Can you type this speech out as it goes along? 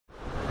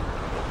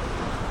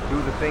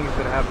Do the things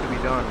that have to be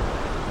done.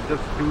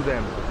 Just do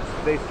them. Just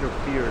face your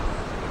fears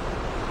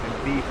and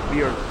be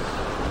fearless.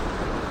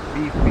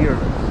 Be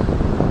fearless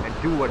and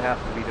do what has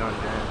to be done,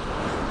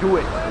 man. Do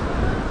it.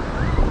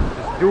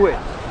 Just do it.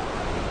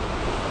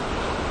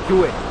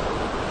 Do it.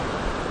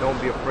 Don't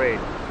be afraid.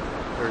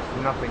 There's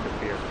nothing to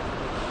fear.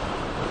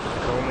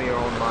 It's only your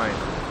own mind.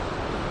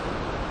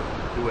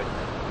 Do it.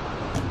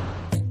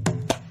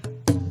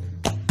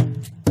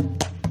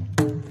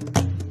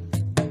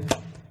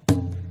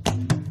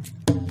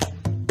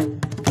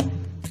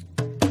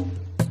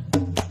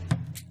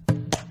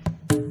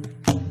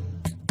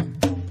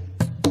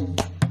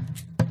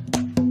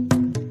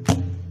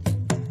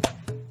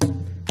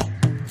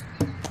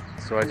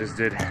 So I just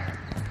did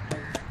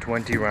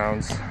 20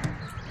 rounds.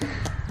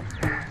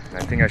 And I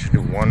think I should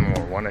do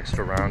one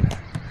extra round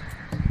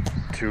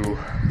to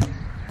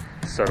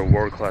set a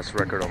world-class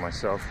record on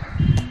myself.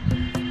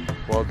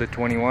 Well, did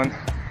 21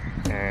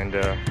 and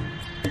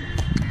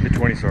did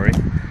 20, sorry.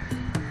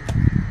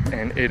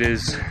 And it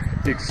is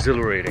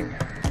exhilarating.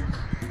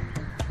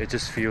 It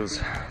just feels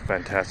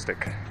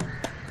fantastic,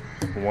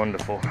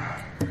 wonderful.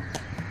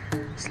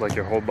 It's like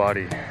your whole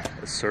body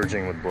is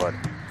surging with blood.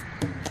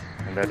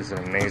 And that is an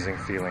amazing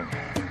feeling.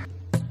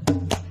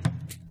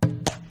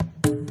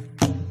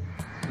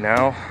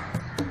 Now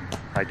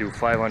I do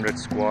 500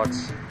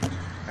 squats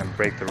and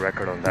break the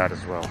record on that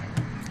as well.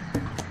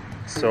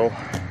 So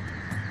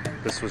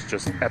this was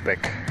just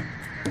epic.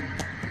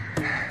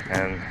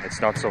 And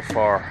it's not so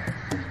far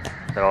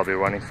that I'll be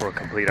running for a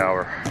complete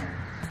hour,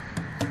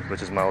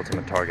 which is my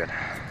ultimate target,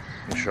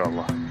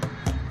 inshallah.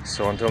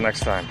 So until next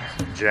time,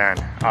 Jan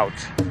out.